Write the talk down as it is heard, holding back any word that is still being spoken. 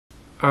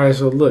Alright,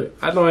 so look,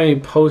 I know I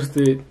ain't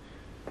posted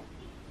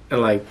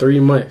in like 3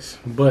 months,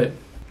 but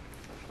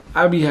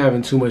I be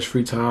having too much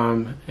free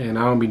time and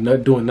I don't be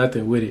doing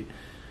nothing with it.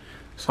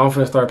 So I'm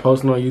finna start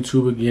posting on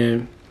YouTube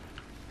again,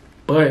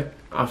 but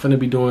I'm finna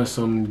be doing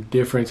some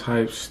different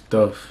type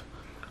stuff.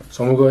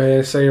 So I'm gonna go ahead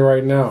and say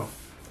right now,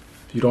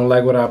 if you don't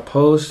like what I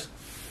post,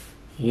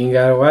 you ain't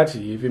gotta watch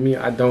it. You feel me?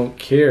 I don't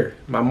care.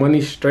 My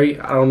money's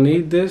straight. I don't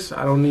need this.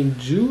 I don't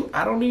need you.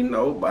 I don't need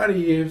nobody.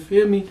 You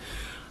feel me?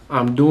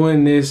 I'm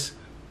doing this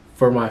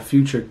for my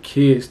future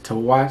kids to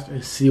watch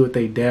and see what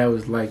they dad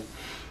was like.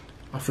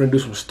 I'm finna do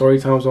some story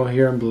times on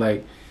here and be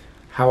like,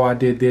 how I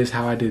did this,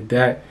 how I did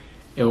that.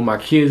 And when my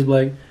kids be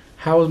like,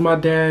 how was my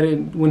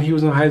dad when he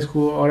was in high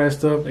school, all that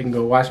stuff, they can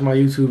go watch my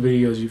YouTube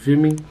videos, you feel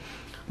me?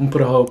 I'm gonna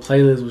put a whole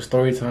playlist with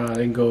story time.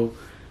 They can go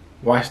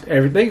watch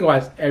everything. They can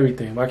watch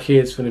everything. My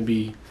kids finna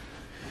be,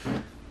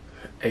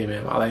 hey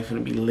man, my life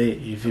finna be lit,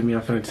 you feel me?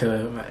 I'm finna tell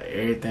them about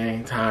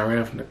everything, time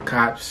around from the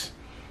cops,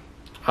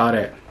 all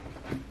that.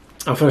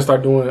 I'm finna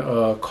start doing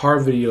car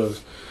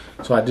videos.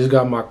 So I just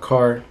got my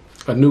car,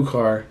 a new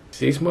car,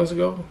 6 months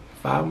ago,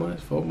 5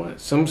 months, 4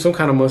 months, some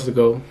kind of months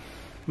ago,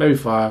 maybe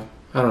 5,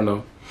 I don't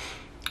know.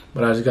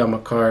 But I just got my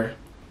car.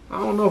 I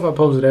don't know if I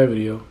posted that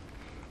video,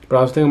 but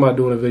I was thinking about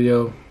doing a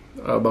video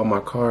about my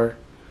car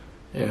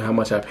and how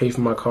much I paid for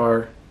my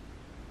car,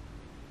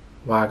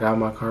 why I got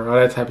my car, all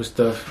that type of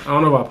stuff. I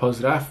don't know if I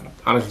posted it. I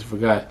honestly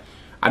forgot.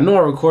 I know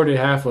I recorded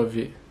half of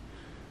it.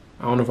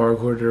 I don't know if I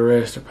recorded the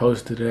rest or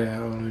posted that. I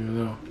don't even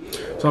know.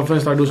 So I'm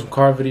finna start doing some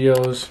car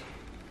videos.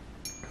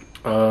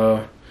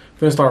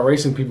 Finna start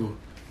racing people.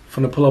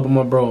 Finna pull up on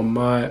my bro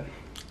Mod.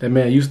 That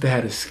man used to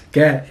have a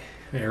Scat,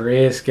 that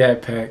red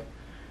Scat pack.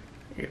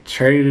 He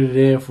traded it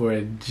in for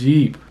a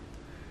Jeep,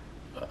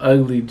 an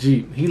ugly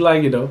Jeep. He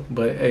like it though,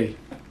 but hey,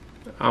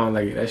 I don't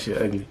like it. That shit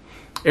ugly.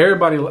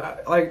 Everybody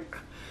like,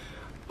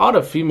 all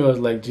the females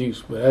like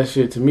Jeeps, but that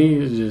shit to me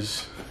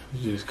is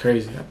just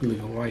crazy. I be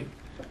looking white.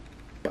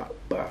 Bow,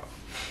 bow.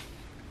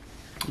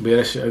 But yeah,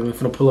 that shit ugly.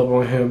 Finna pull up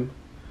on him,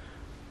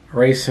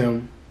 race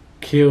him,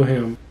 kill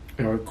him,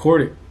 and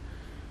record it.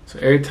 So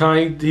every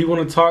time he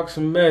want to talk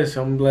some mess,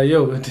 I'm like,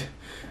 yo, you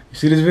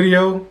see this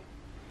video?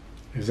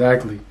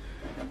 Exactly.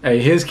 Hey,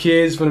 his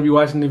kids finna be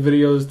watching the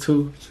videos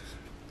too.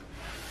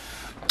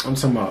 I'm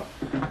talking about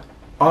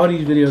all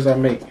these videos I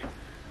make.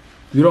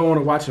 You don't want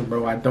to watch them,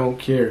 bro. I don't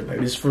care. Like,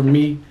 it's for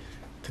me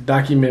to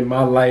document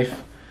my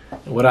life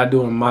and what I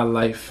do in my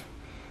life.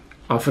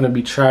 I'm finna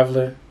be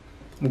traveling.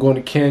 I'm going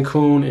to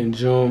Cancun in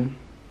June.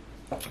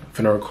 I'm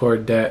finna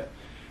record that.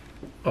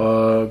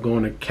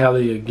 Going to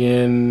Cali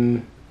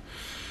again.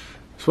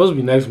 It's supposed to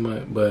be next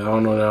month, but I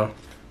don't know now.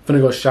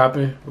 Finna go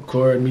shopping,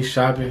 record me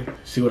shopping,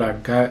 see what I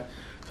got,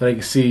 so they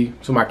can see,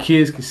 so my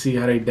kids can see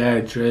how they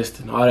dad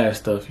dressed and all that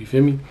stuff. You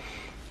feel me?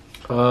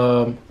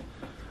 I'm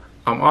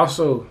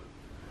also,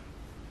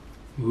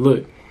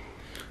 look,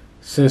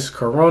 since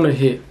Corona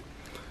hit,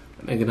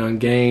 I think I done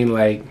gained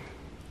like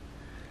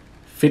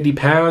 50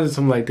 pounds or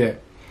something like that.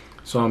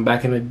 So I'm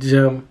back in the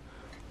gym,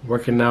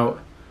 working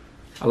out.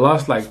 I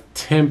lost like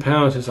 10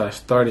 pounds since I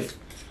started.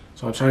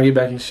 So I'm trying to get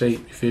back in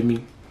shape, you feel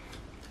me?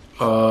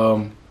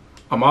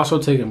 I'm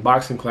also taking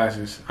boxing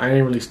classes. I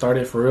ain't really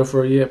started for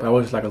real yet, but I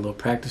was like a little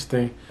practice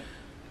thing.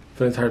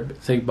 Finna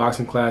take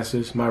boxing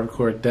classes, might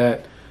record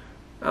that.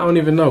 I don't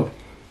even know.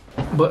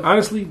 But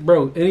honestly,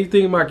 bro,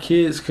 anything my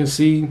kids can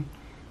see,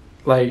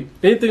 like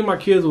anything my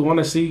kids would want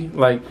to see,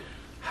 like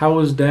how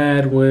was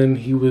dad when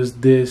he was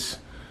this?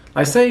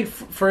 Like say,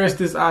 for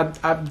instance, I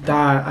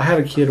died, I had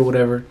a kid or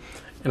whatever,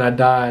 and I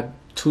died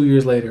 2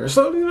 years later. Or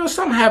so, you know,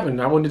 something happened.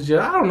 I went to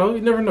jail. I don't know.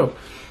 You never know.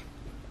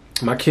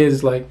 My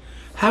kids like,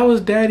 how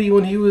was daddy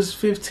when he was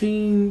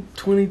 15,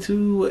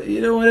 22, you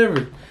know,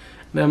 whatever.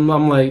 And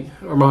I'm like,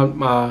 or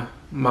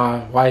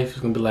my wife is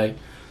going to be like,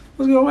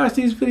 let's go watch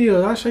these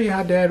videos. I'll show you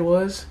how dad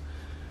was.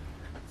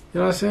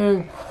 You know what I'm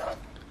saying?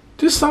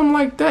 Just something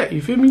like that.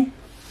 You feel me?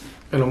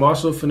 And I'm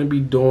also finna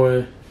be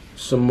doing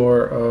some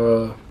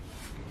more,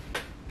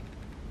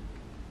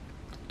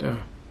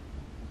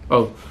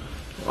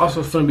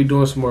 also finna be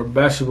doing some more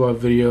basketball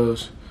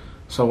videos.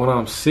 So when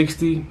I'm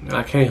 60 and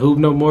I can't hoop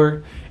no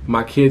more,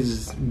 my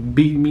kids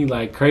beat me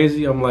like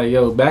crazy, I'm like,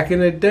 yo, back in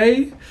the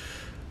day,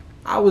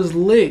 I was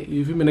lit.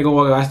 You feel me? They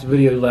gonna watch the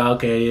video like,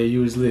 okay, yeah, you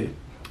was lit.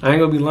 I ain't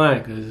gonna be lying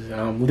because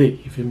I'm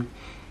lit. You feel me?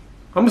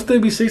 I'm gonna still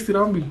be 60.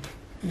 I'm gonna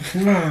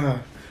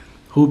be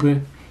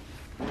hooping.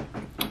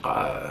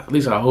 At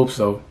least I hope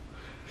so.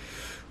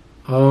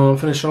 I'm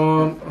finna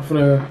show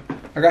them.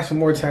 I got some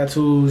more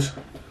tattoos.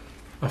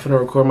 I'm finna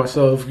record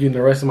myself getting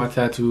the rest of my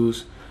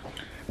tattoos.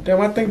 Damn,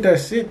 I think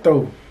that's it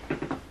though.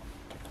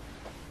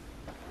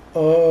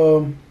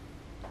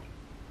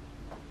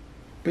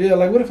 But yeah,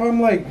 like what if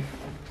I'm like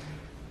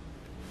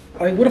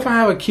what if I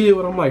have a kid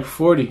when I'm like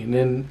 40 and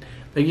then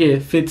they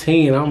get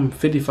 15, I'm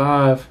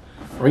 55,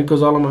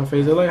 wrinkles all on my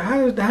face. They're like,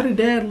 how did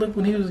dad look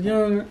when he was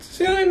young?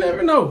 See, I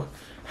never know.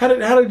 How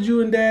did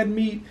you and dad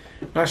meet?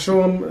 I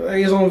show him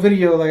his own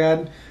video,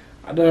 like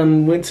I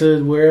done went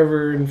to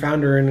wherever and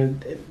found her,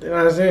 and you know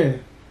what I'm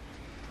saying?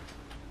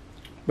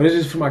 But it's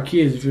just for my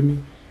kids, you feel me?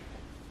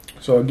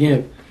 So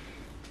again,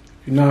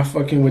 if you're not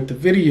fucking with the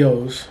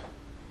videos,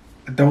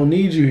 I don't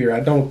need you here. I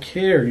don't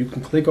care. You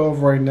can click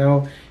off right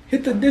now.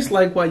 Hit the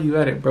dislike while you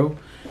at it, bro.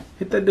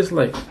 Hit that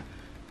dislike.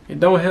 It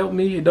don't help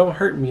me. It don't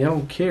hurt me. I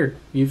don't care.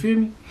 You feel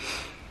me?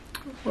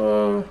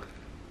 But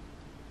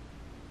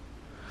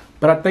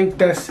I think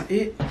that's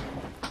it.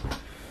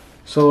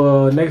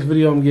 So next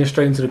video, I'm getting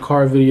straight into the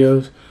car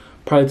videos.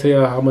 Probably tell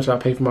y'all how much I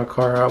pay for my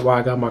car, why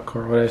I got my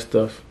car, all that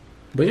stuff.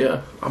 But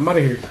yeah, I'm out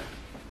of here.